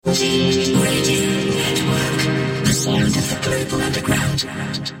Radio Network, the sound of the global underground.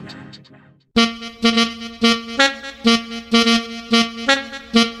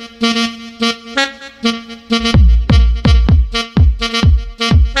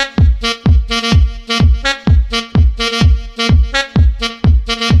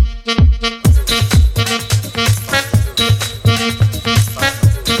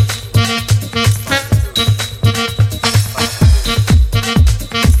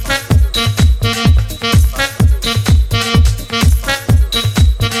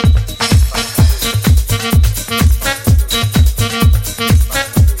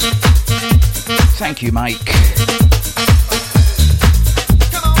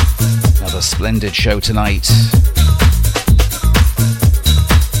 Show tonight.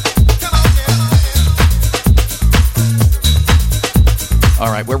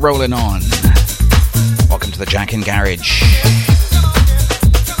 All right, we're rolling on. Welcome to the Jackin Garage.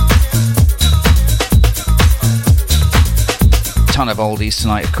 Ton of oldies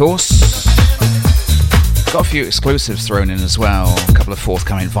tonight, of course. Got a few exclusives thrown in as well. A couple of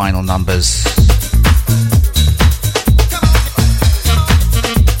forthcoming vinyl numbers.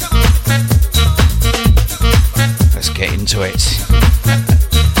 Get into it,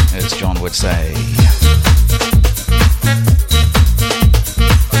 as John would say.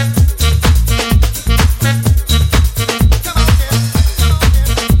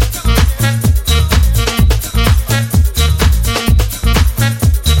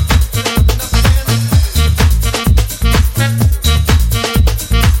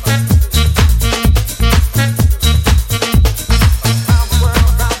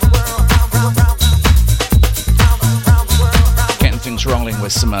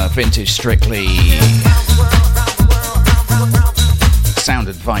 Some vintage Strictly sound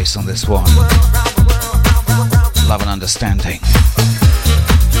advice on this one. Love and understanding.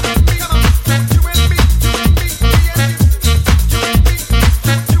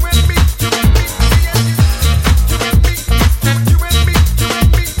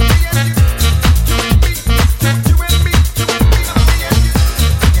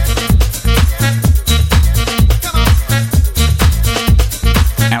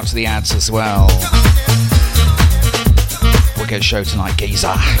 The ads as well. We'll get a show tonight,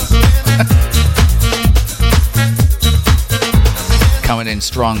 geezer. Coming in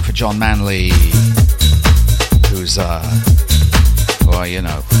strong for John Manley, who's well, you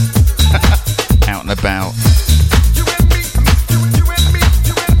know, out and about,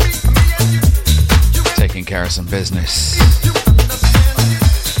 taking care of some business.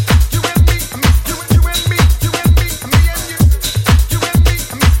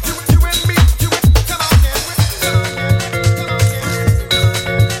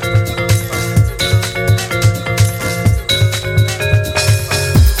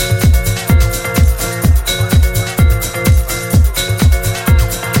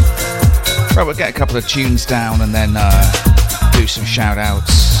 We'll get a couple of tunes down and then do some shout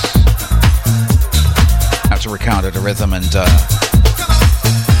outs out to Ricardo the Rhythm and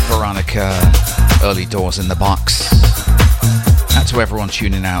Veronica Early Doors in the Box. Out to everyone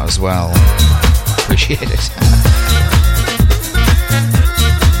tuning out as well. Appreciate it.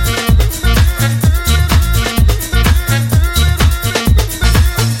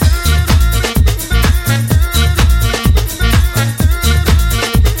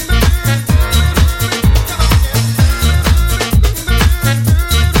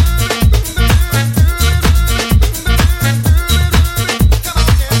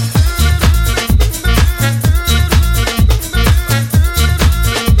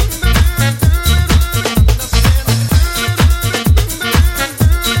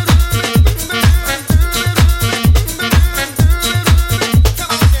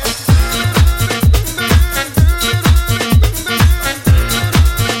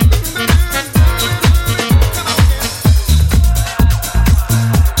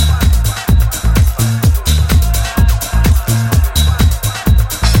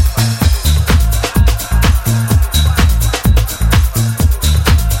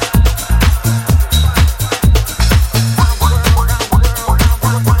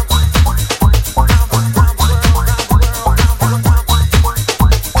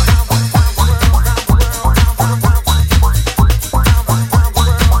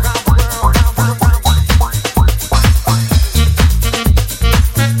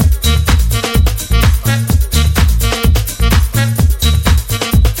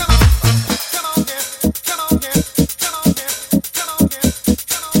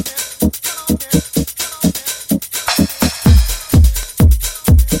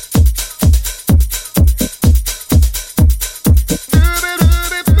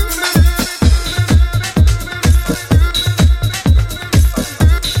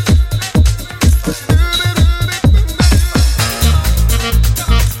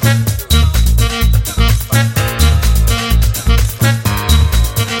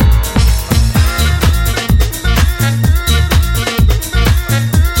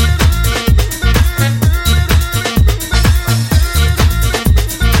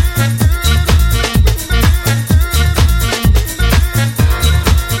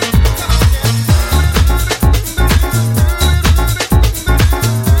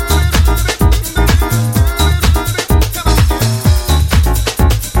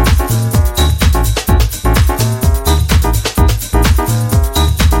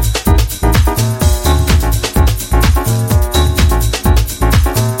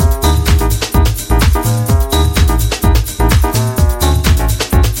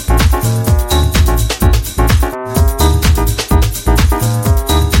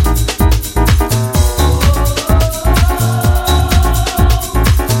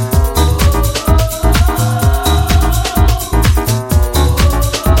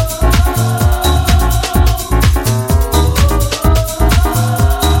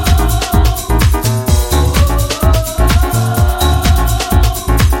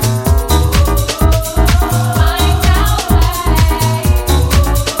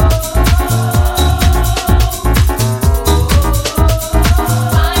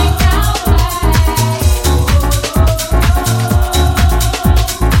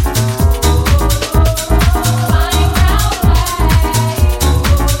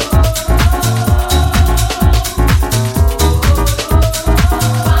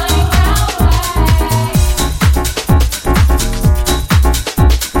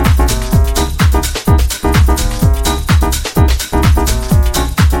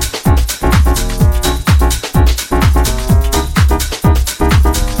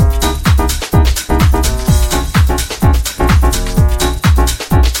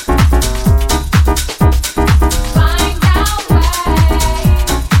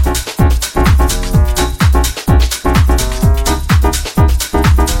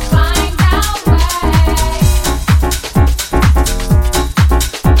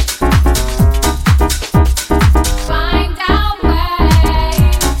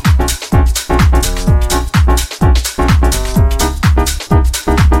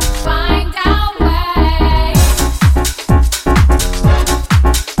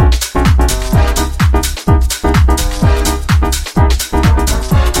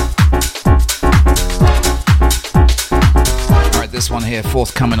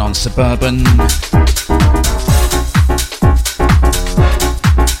 forthcoming on Suburban. A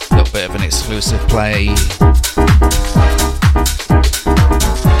little bit of an exclusive play.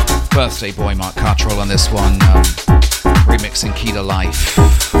 Birthday boy Mark Cartrell on this one, remixing Key to Life.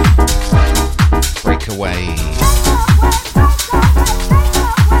 Breakaway.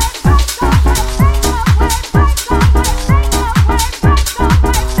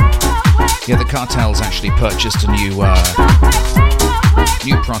 Yeah, the Cartels actually purchased a new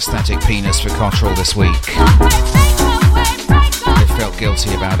prosthetic penis for Cottrell this week. They felt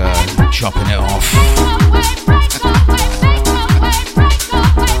guilty about chopping it off.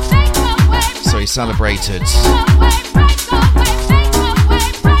 So he celebrated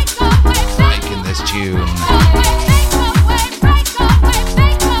making this tune.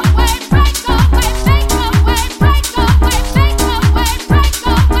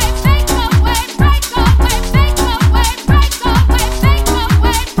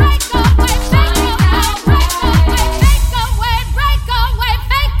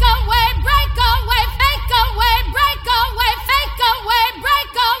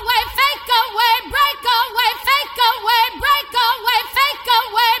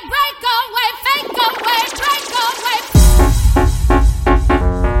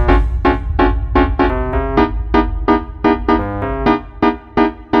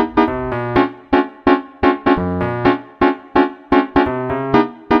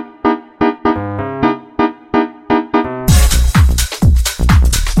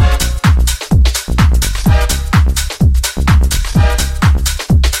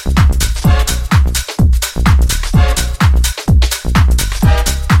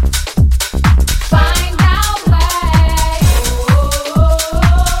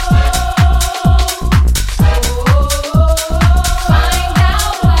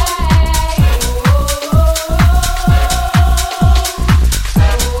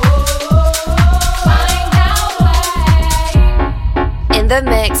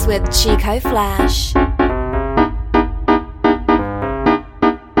 With Chico Flash.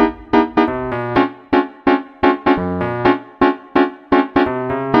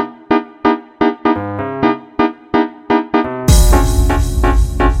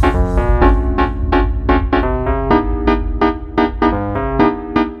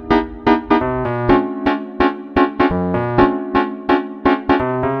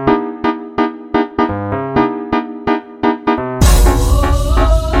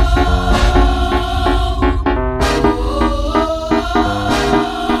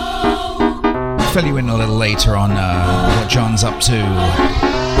 Fill you in a little later on what John's up to.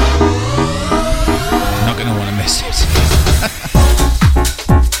 Not going to want to miss it.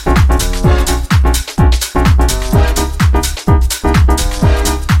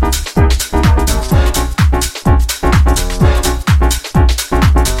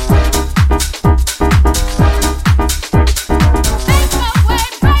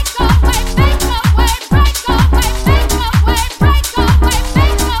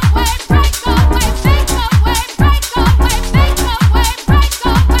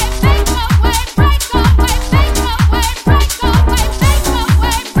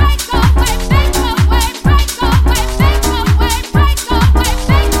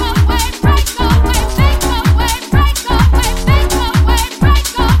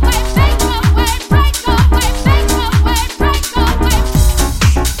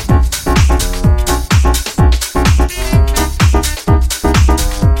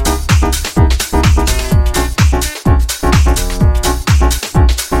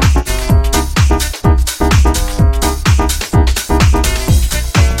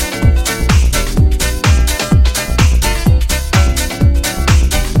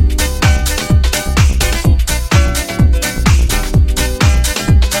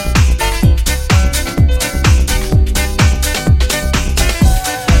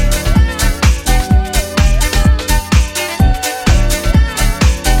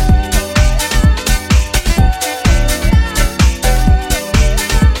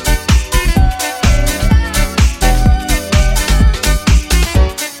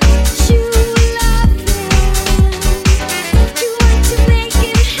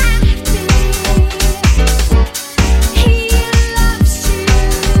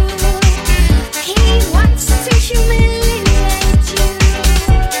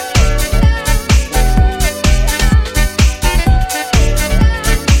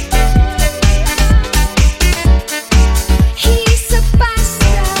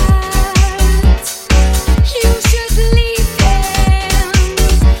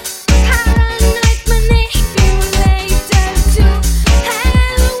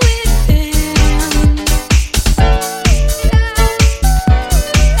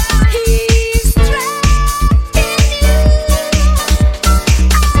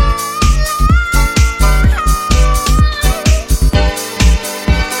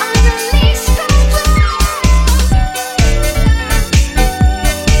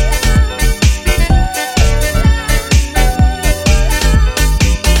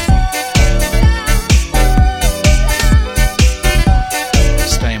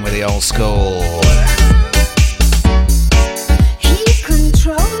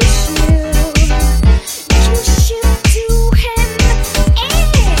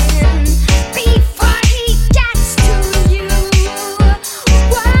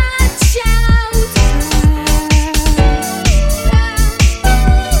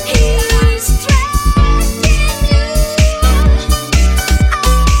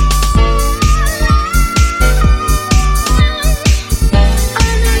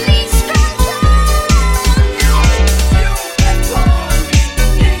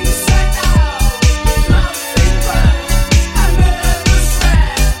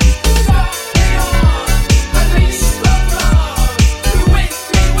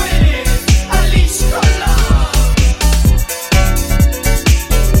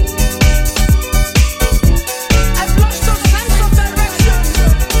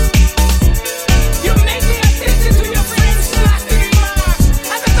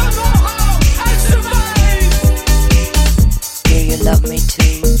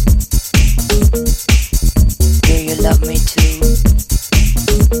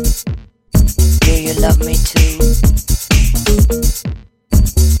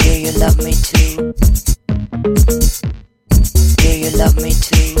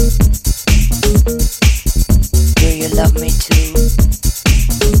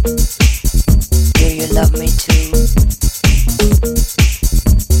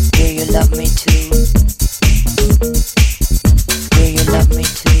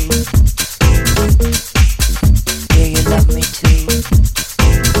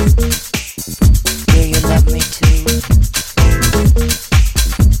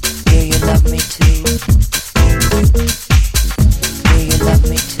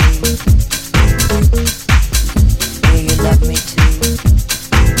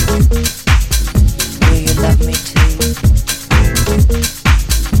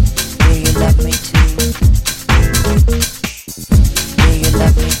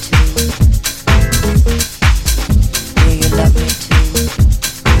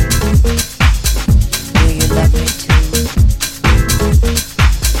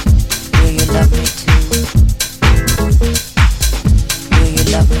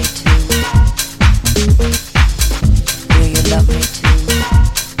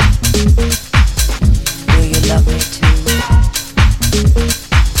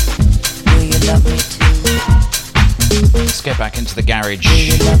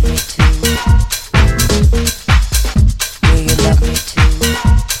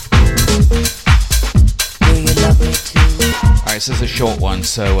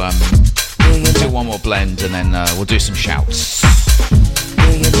 So we'll do one more blend and then we'll do some shouts.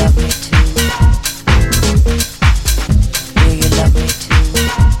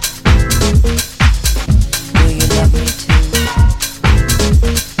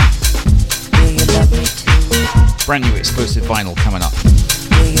 Brand new exclusive vinyl coming up.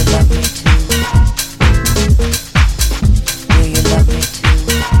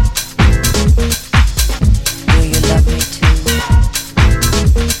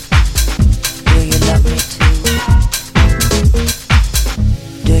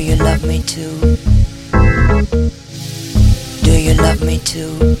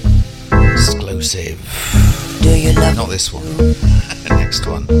 Exclusive. Do you love Not this one. Next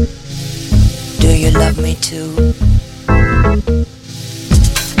one. Do you love me too? Do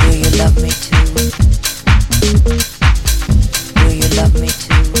you love me too? Do you love me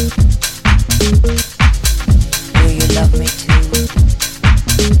too? Do you love me too?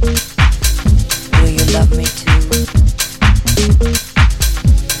 Do you love me too? Do you love me too?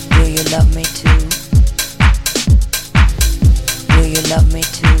 Do you love me too?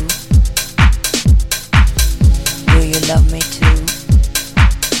 Do you love me too?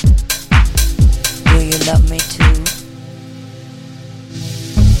 Do you love me too?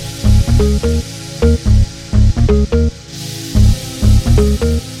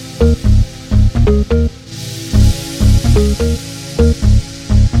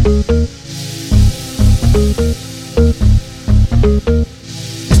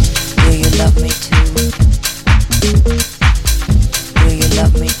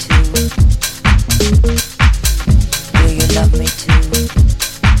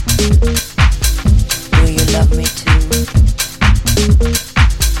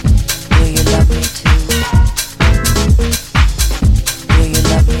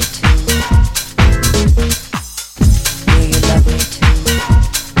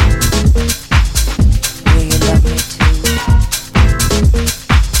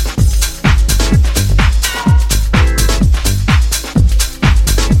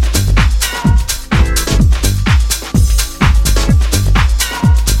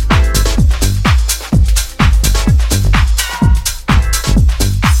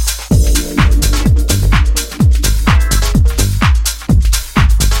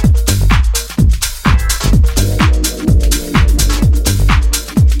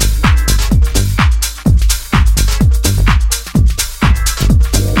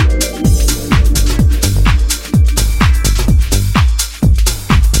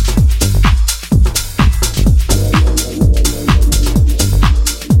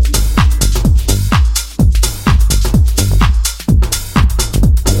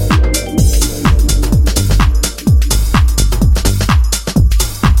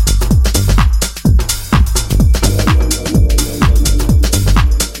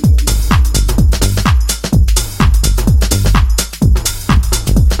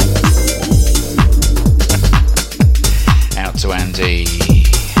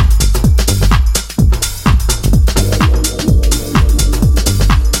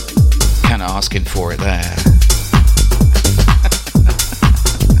 Kind of asking for it there.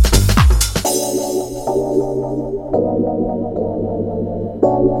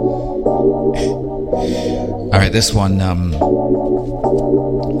 Alright, this one,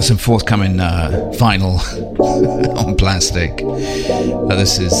 some forthcoming vinyl on plastic.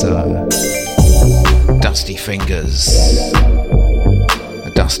 This is Dusty Fingers,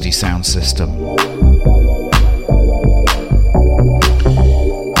 a Dusty sound system.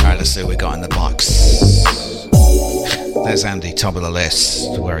 Alright, let's see what we got in the box. There's Andy, top of the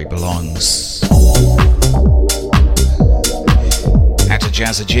list, where he belongs. Out to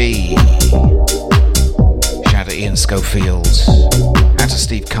Jazza G. Shout out to Ian Schofield. Out to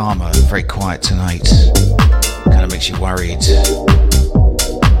Steve Karma, very quiet tonight. Kind of makes you worried.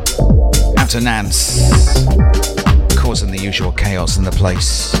 Out to Nance, causing the usual chaos in the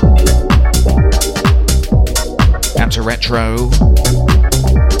place. Out to Retro.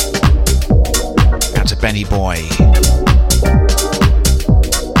 Out to Benny Boy.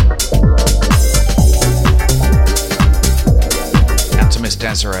 Out to Miss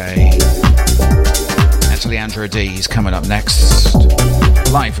Desiree. Out to Leandro D, he's coming up next.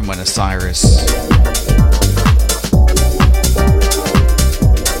 Live from Buenos Aires.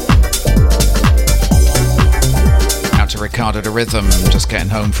 Out to Ricardo the Rhythm, just getting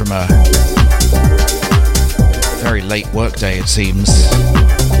home from a very late work day, it seems.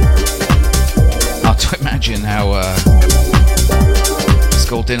 Hard to imagine how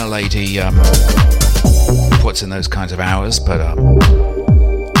school dinner lady puts in those kinds of hours, but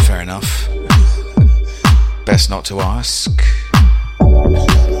fair enough. Best not to ask. Out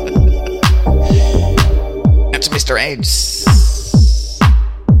to Mr. Eds.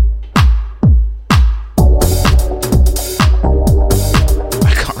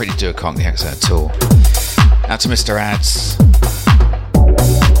 I can't really do a Cockney accent at all. Out to Mr. Ads.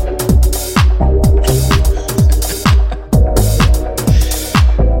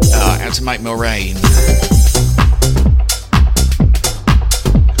 Out to Mike Mulrain.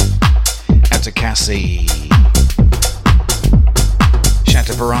 Out to Cassie. Shout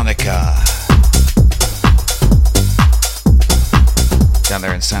to Veronica. Down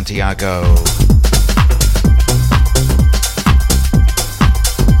there in Santiago.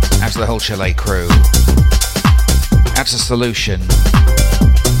 Out to the whole Chile crew. Out to Solution.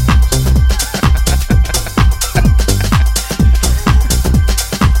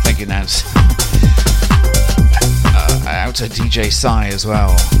 Thank you, Nance. Out to DJ Sai as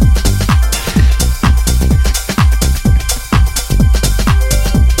well.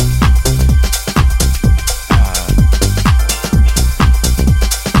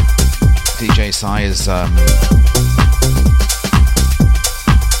 DJ Sai is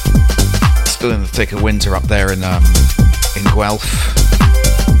still in the thick of winter up there in Guelph.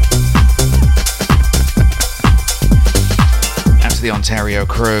 Out to the Ontario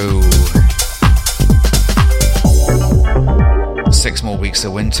crew. 6 more weeks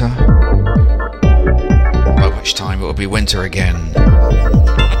of winter, by which time it will be winter again.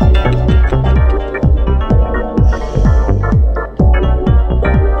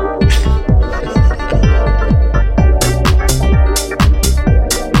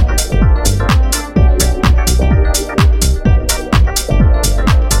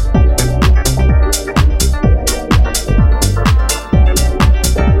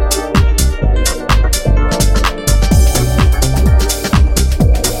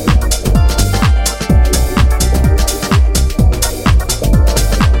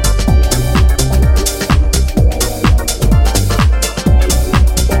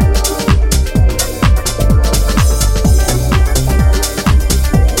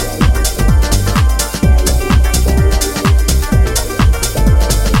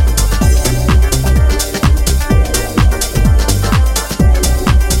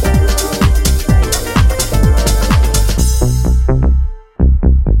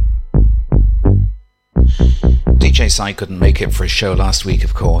 I couldn't make it for his show last week,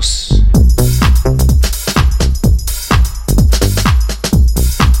 of course.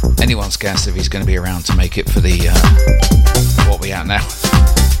 Anyone's guess if he's going to be around to make it for the what we at now,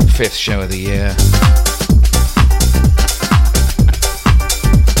 5th show of the year.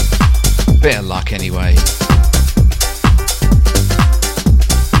 Bit of luck anyway.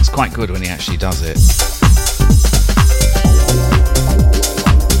 It's quite good when he actually does it.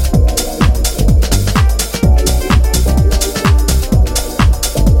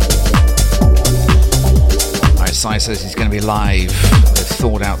 Sai says he's going to be live. They've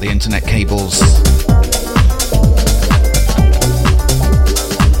thawed out the internet cables.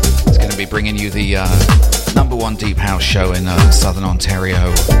 He's going to be bringing you the #1 Deep House show in Southern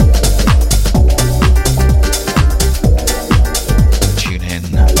Ontario. Tune in.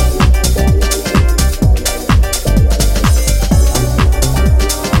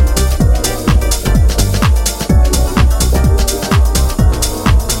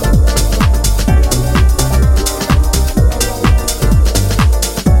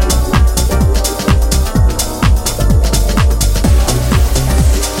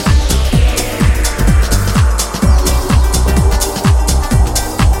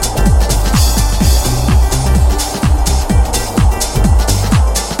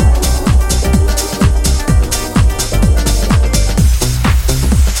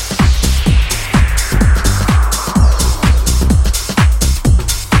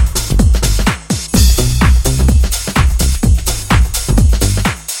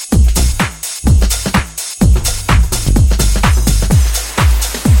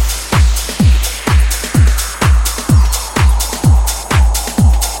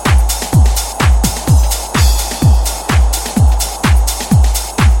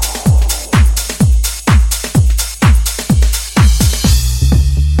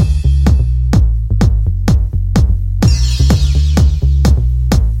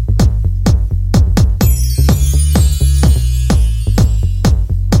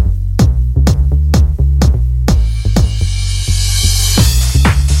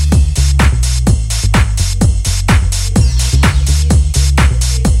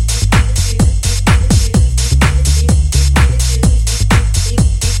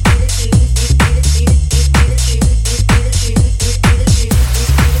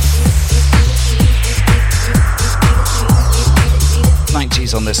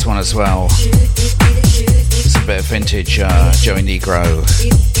 this one as well. It's a bit of vintage Joey Negro.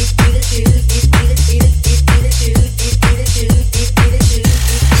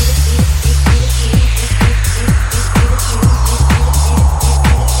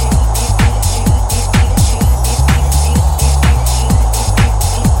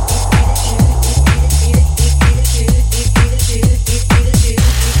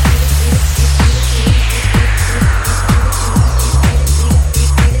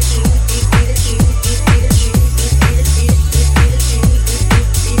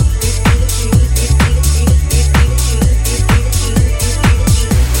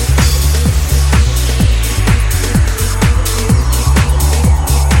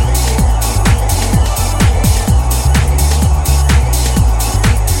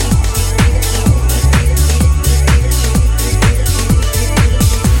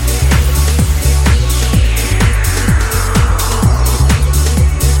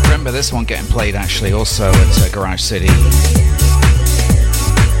 This one getting played actually also at Garage City.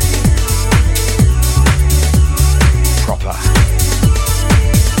 Proper.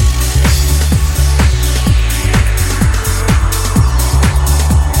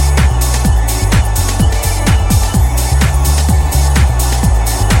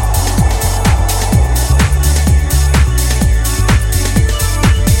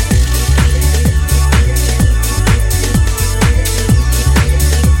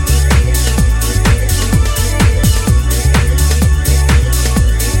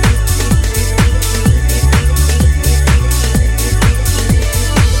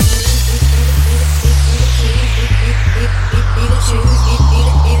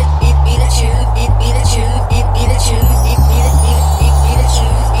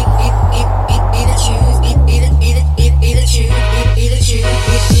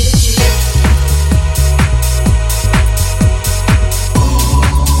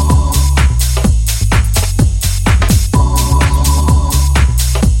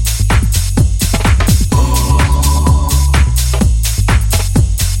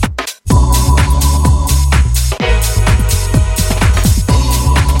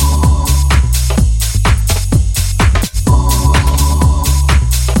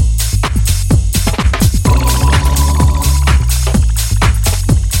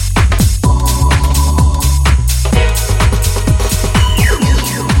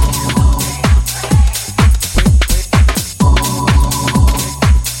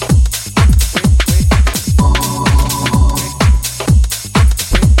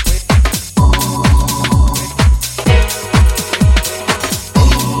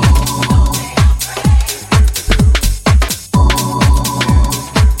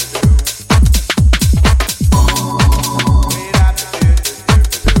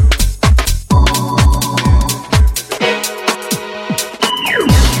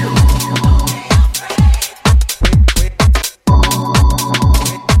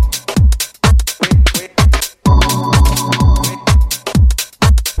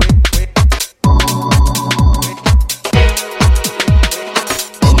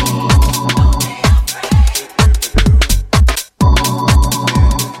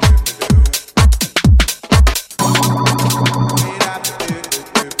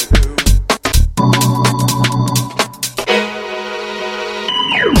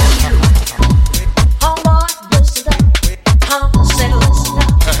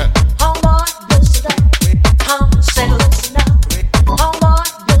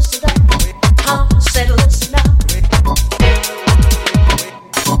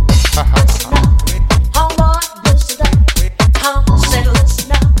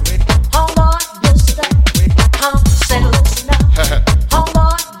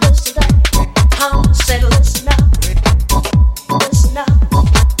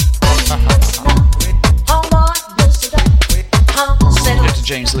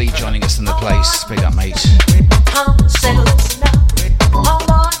 James Lee joining us in the place. Big up, mate.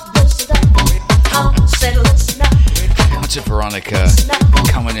 Out to Veronica,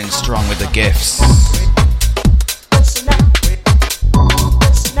 coming in strong with the gifts.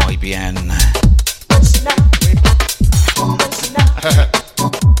 IBN.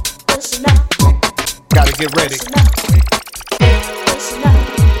 Gotta get ready.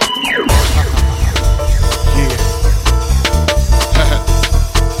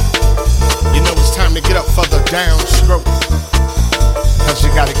 To get up for the downstroke, cause you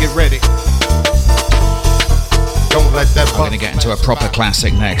gotta get ready. Don't let that. I'm gonna get into a proper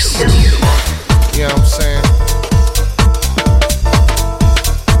classic next. You know what I'm saying?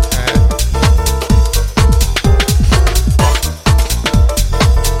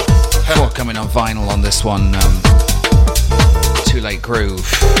 Coming on vinyl on this one. 2 Late Groove.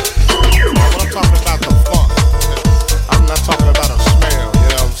 When I'm talking about the funk, I'm not talking about a smell, you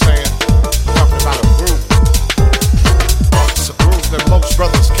know what I'm saying? I'm talking about a groove. It's a groove that most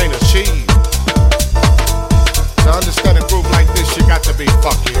brothers can't achieve. To understand a groove like this, you got to be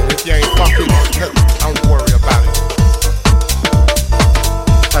funky. And if you ain't funky, don't worry about it.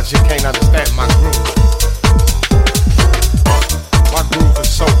 Cause you can't understand my groove. My groove is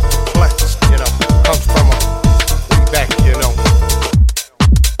so complex, you know, comes from a way back, you know.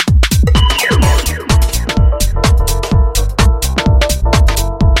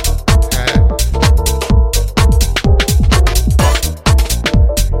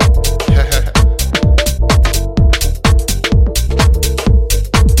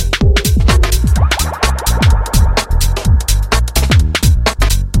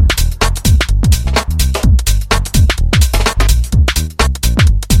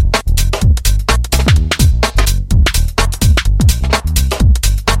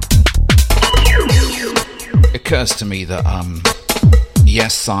 Occurs to me that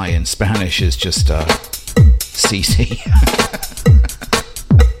yes, I in Spanish is just CC.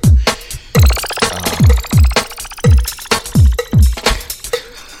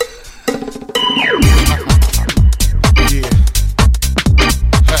 Yeah.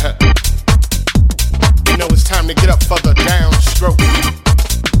 You know it's time to get up for the downstroke.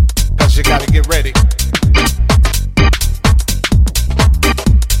 Cause you gotta get ready.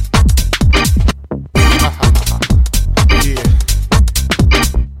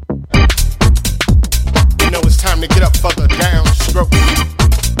 To get up for the downstroke,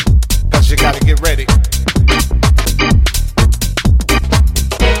 cause you gotta get ready.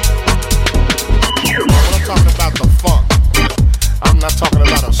 When I'm talking about the funk, I'm not talking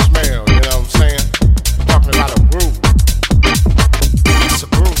about a smell, you know what I'm saying? I'm talking about a groove. It's a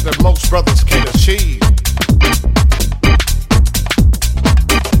groove that most brothers can't achieve.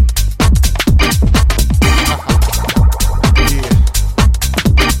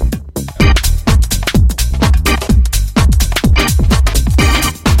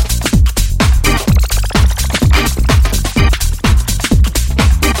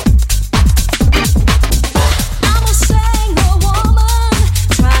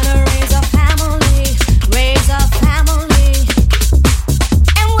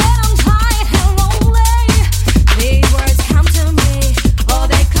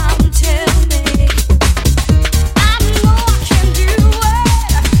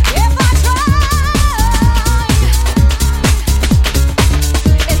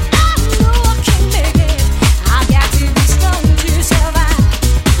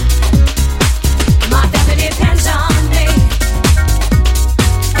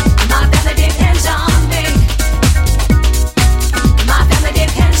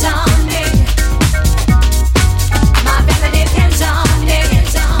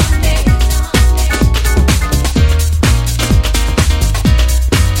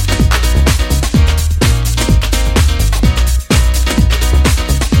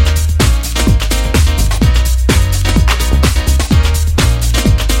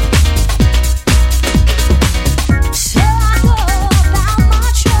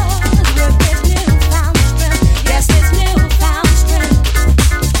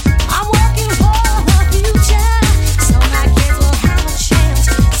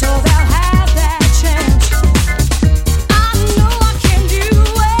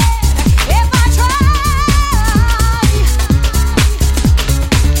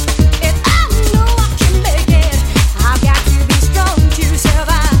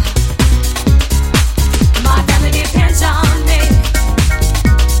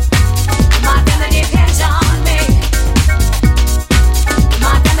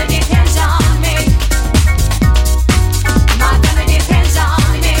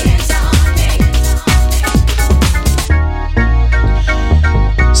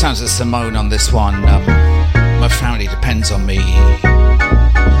 Simone on this one. My family depends on me.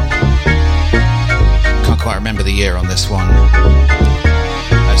 Can't quite remember the year on this one.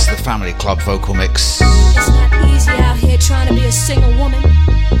 It's the Family Club vocal mix. It's not easy out here trying to be a single woman,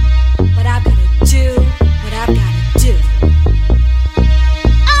 but I've gotta do what I've gotta do.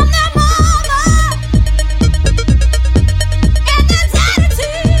 I'm that mama, and that's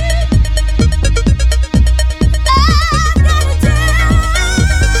attitude. I've gotta do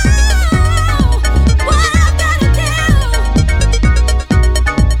what I've gotta do.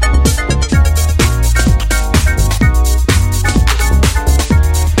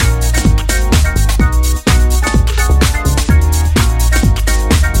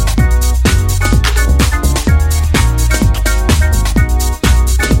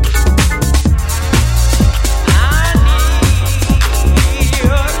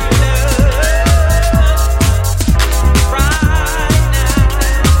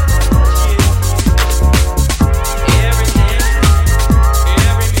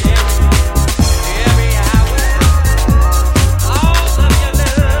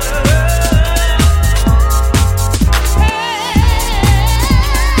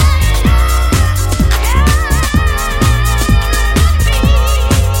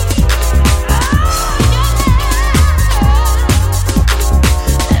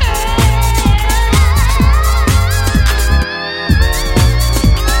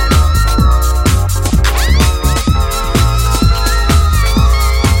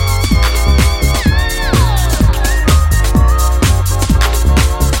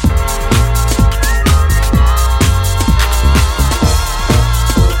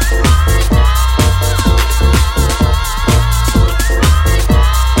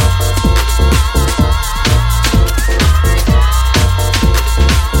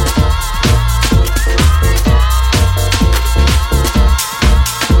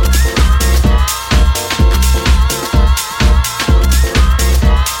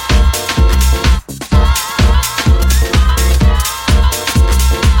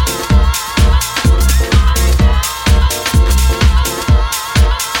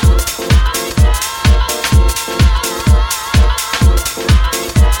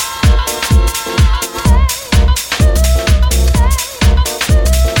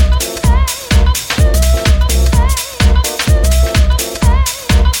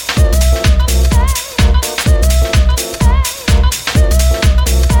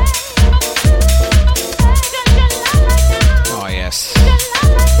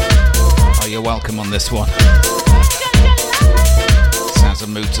 this one. Sounds a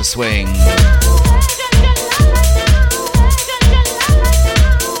mood to swing.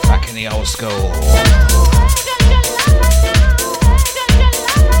 Back in the old school.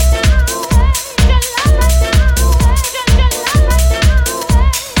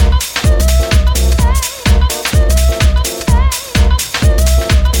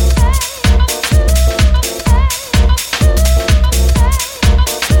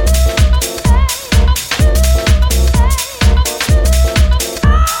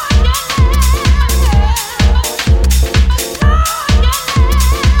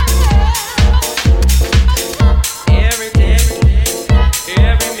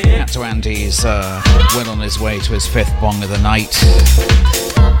 Andy's well on his way to his 5th bong of the night.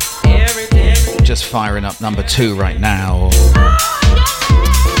 Just firing up number 2 right now.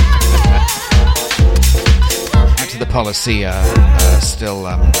 Out to the Policia,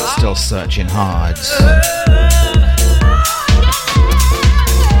 still searching hard.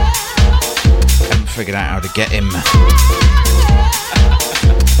 Haven't figured out how to get him.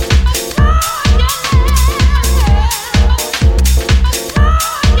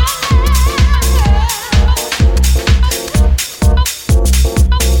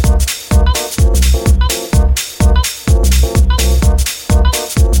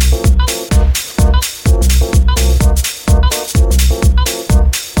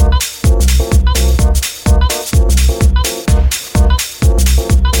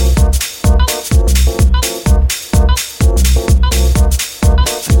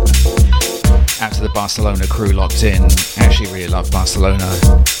 Barcelona crew locked in. I actually really love Barcelona.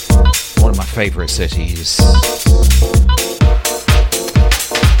 One of my favourite cities.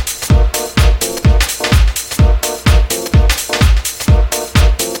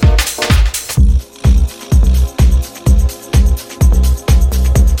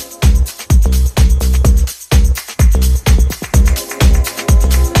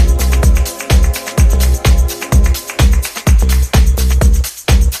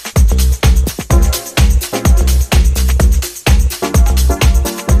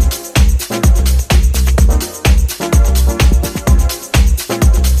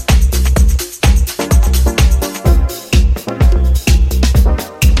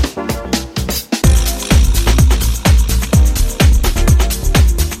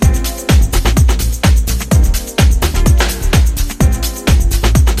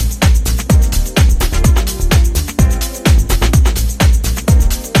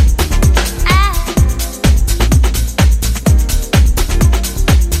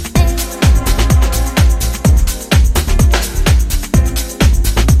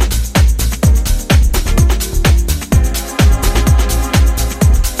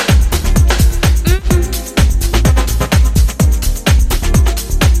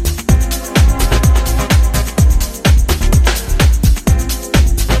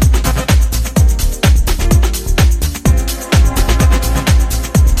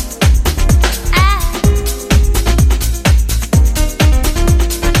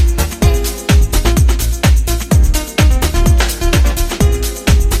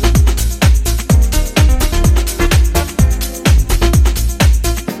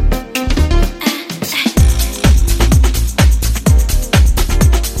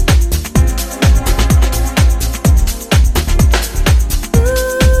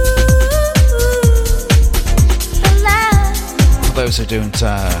 Who don't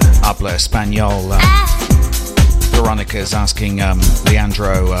habla español. Veronica's asking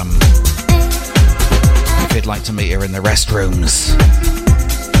Leandro if he'd like to meet her in the restrooms.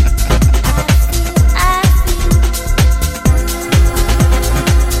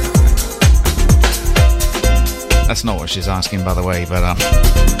 That's not what she's asking, by the way, but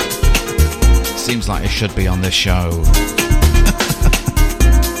seems like it should be on this show.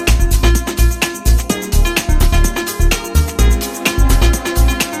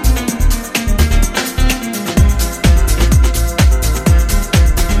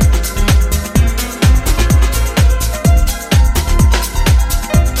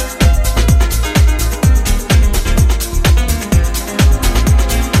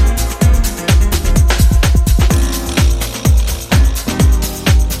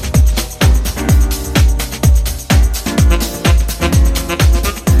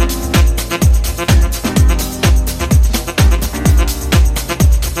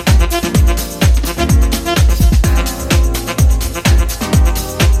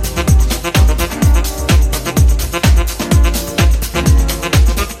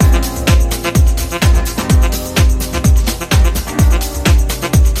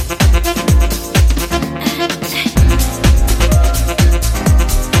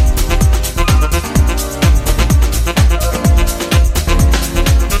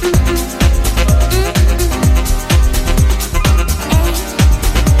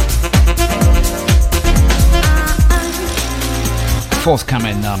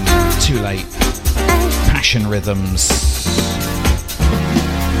 Forthcoming, Too Late, Passion Rhythms.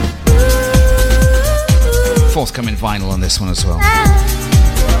 Forthcoming vinyl on this one as well.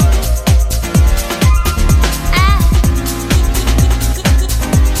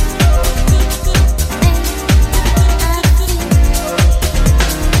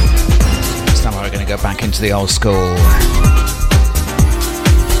 This time we're going to go back into the old school.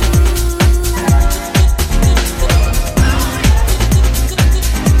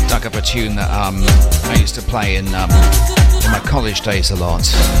 Dug up a tune that I used to play in my college days a lot.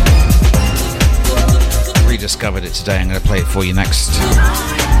 Rediscovered it today. I'm going to play it for you next.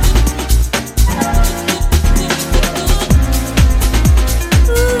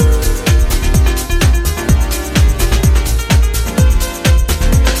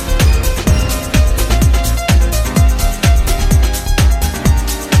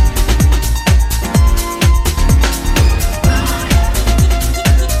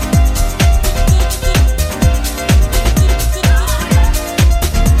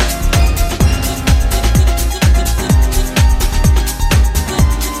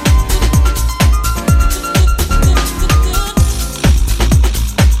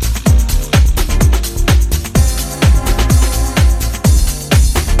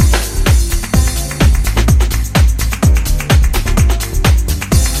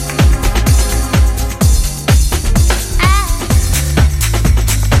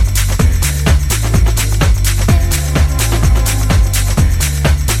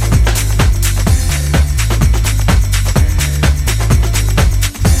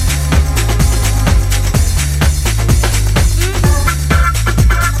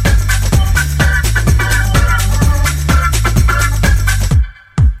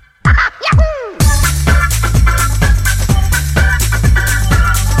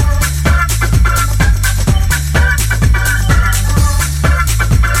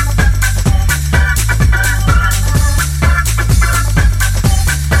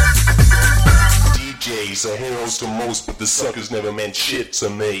 The suckers never meant shit to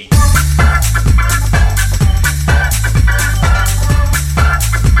me.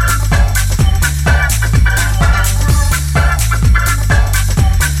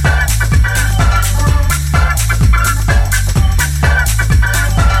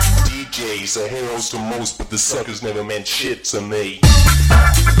 DJs are heroes to most, but the suckers never meant shit to me.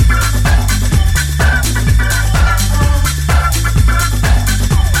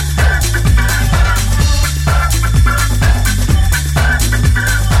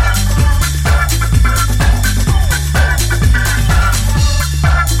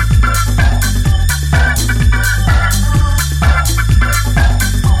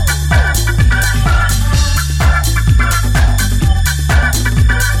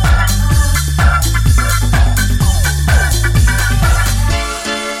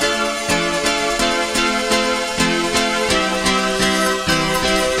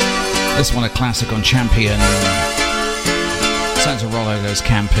 This one a classic on Champion. Santa Rollo goes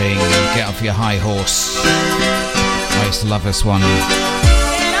camping, get off your high horse. I used to love this one.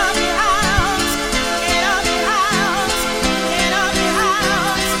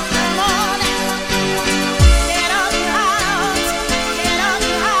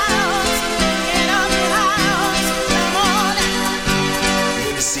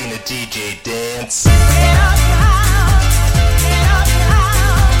 Ever seen a DJ dance?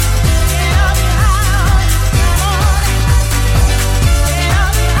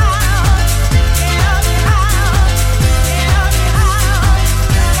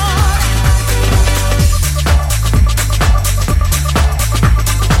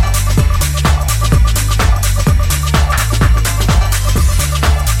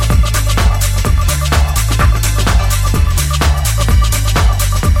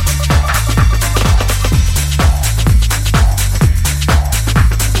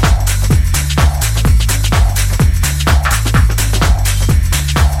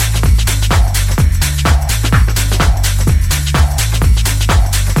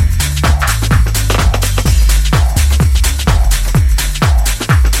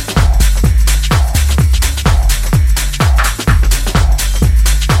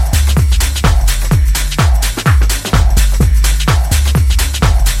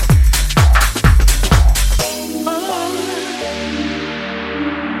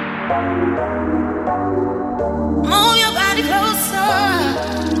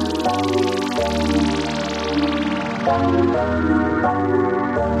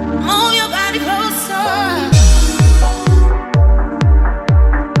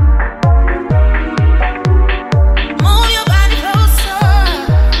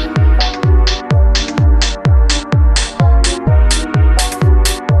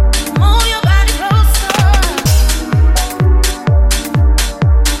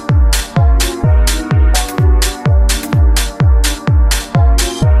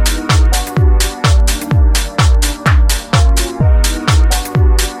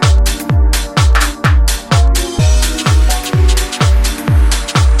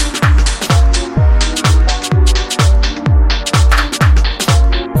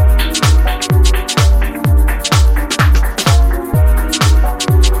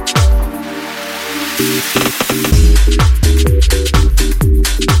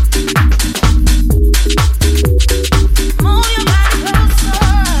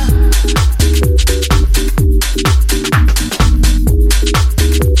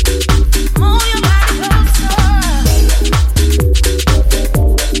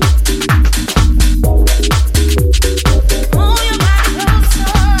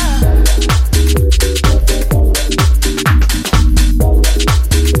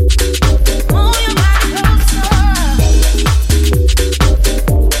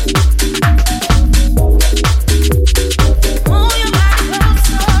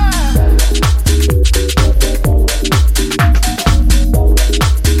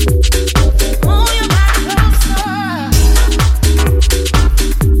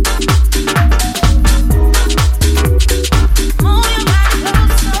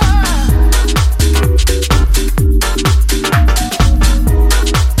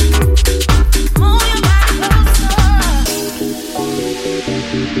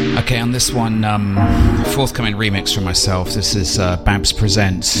 Okay, on this one, forthcoming remix from myself. This is Babs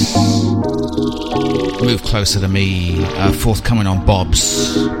Presents Move Closer to Me, forthcoming on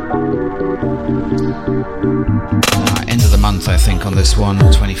Bob's. End of the month, I think, on this one,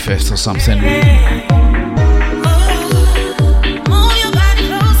 25th or something.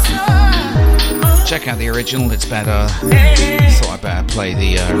 Check out the original, it's better. Thought I'd better play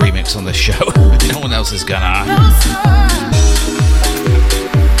the remix on the show. No one else is gonna.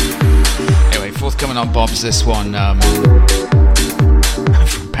 Anyway, forthcoming on Bob's, this one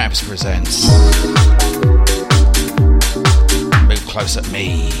from Babs Presents Move Close at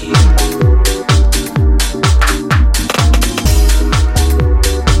Me.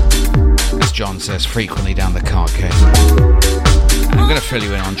 As John says frequently down the card case. I'm going to fill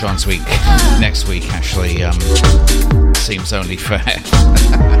you in on John's week next week, actually. Seems only fair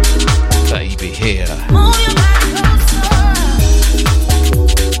that he be here.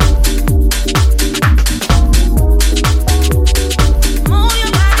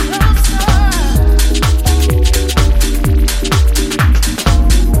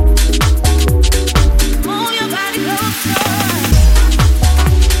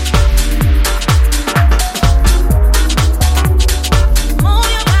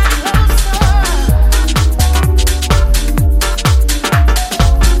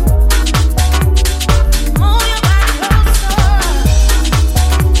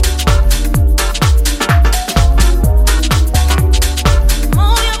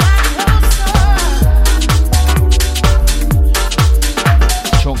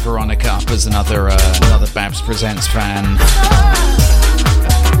 Another Babs Presents fan.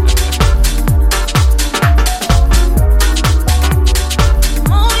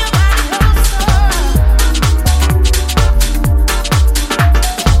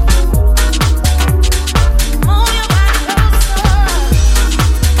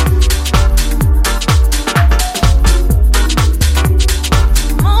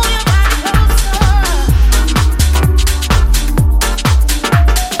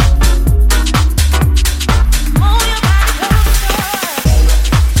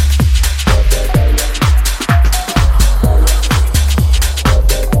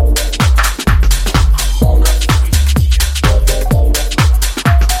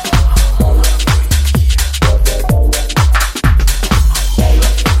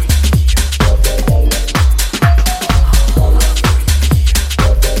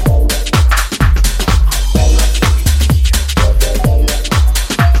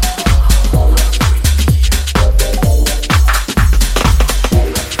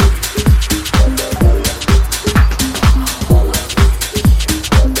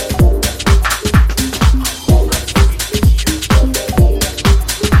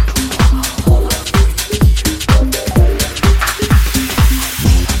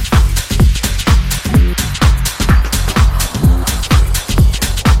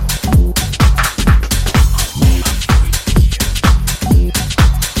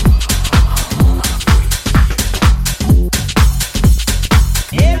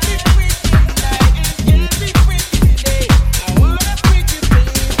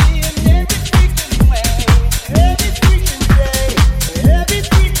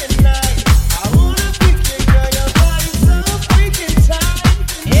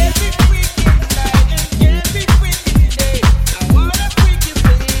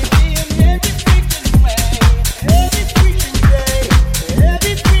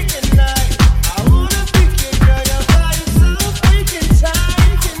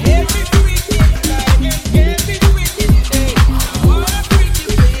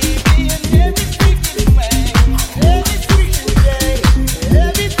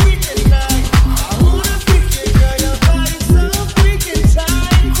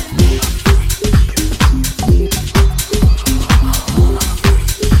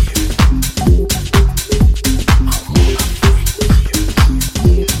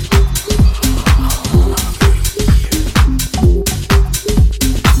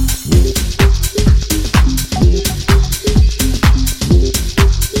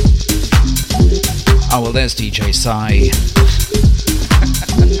 There's DJ Sai.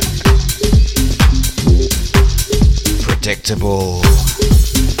 Predictable.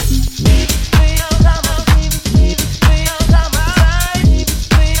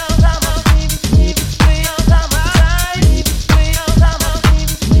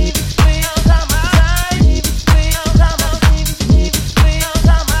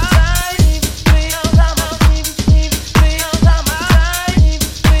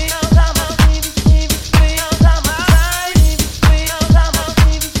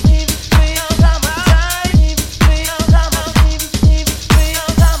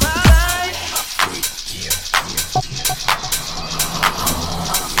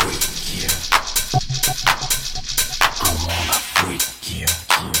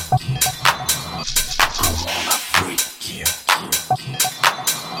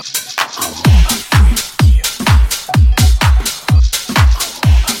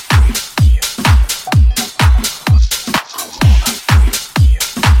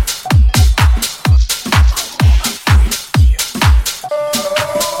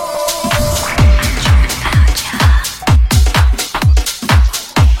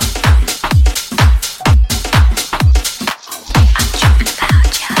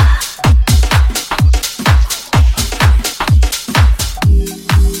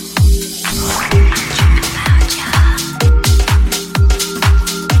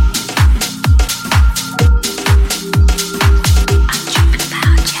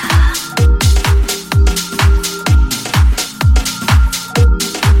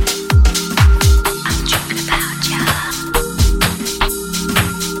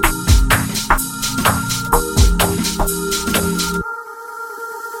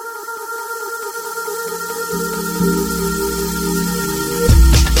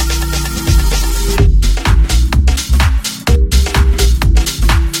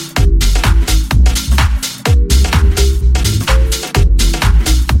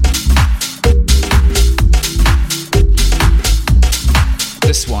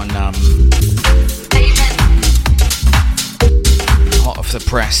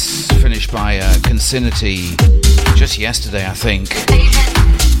 Just yesterday, I think.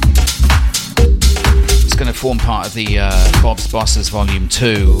 It's going to form part of the Bob's Bosses Volume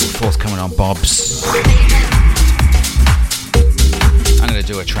 2, forthcoming on Bob's. I'm going to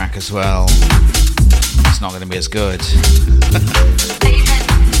do a track as well. It's not going to be as good.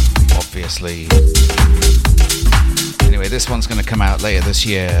 Obviously. Anyway, this one's going to come out later this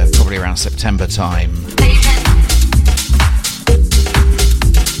year, probably around September time.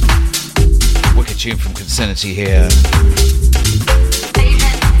 Tune from Consinity here.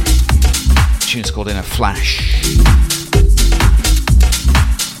 The tune's called In a Flash.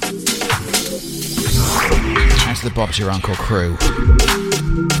 That's the Bob's Your Uncle crew.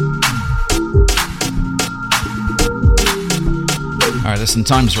 Alright, listen,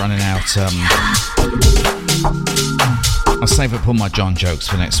 time's running out. I'll save up all my John jokes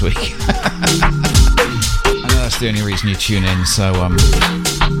for next week. I know that's the only reason you tune in, so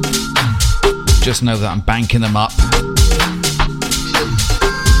just know that I'm banking them up.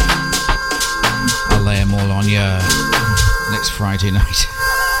 I'll lay them all on you next Friday night.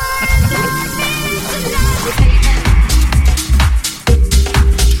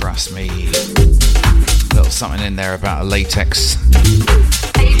 Trust me. A little something in there about a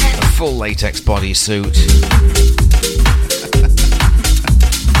full latex bodysuit.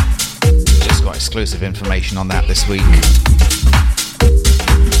 Just got exclusive information on that this week.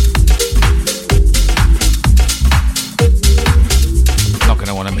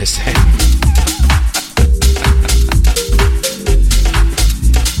 Gonna want to miss it.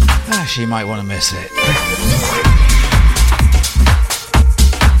 She might want to miss it.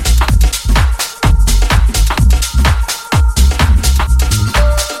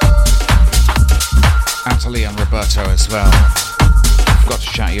 Natalie and Roberto as well. Forgot to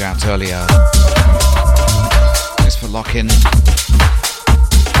shout you out earlier. Thanks for locking.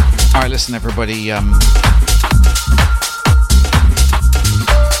 Alright, listen everybody,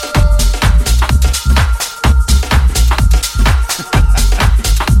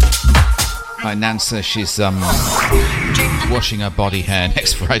 my Nan says she's washing her body hair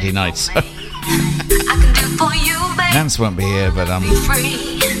next Friday night, so Nance won't be here, but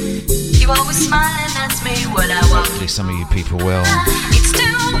hopefully some of you people will.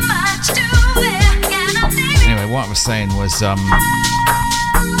 Anyway, what I was saying was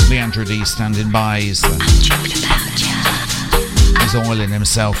Leandro D standing by. He's oiling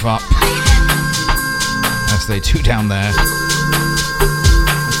himself up, as they do down there.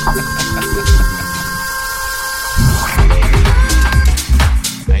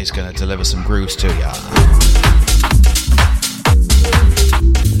 He's going to deliver some grooves to ya.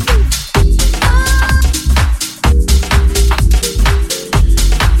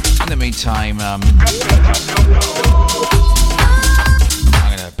 In the meantime, I'm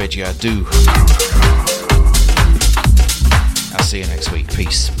going to bid you adieu. I'll see you next week.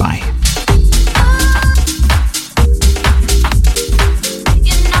 Peace. Bye.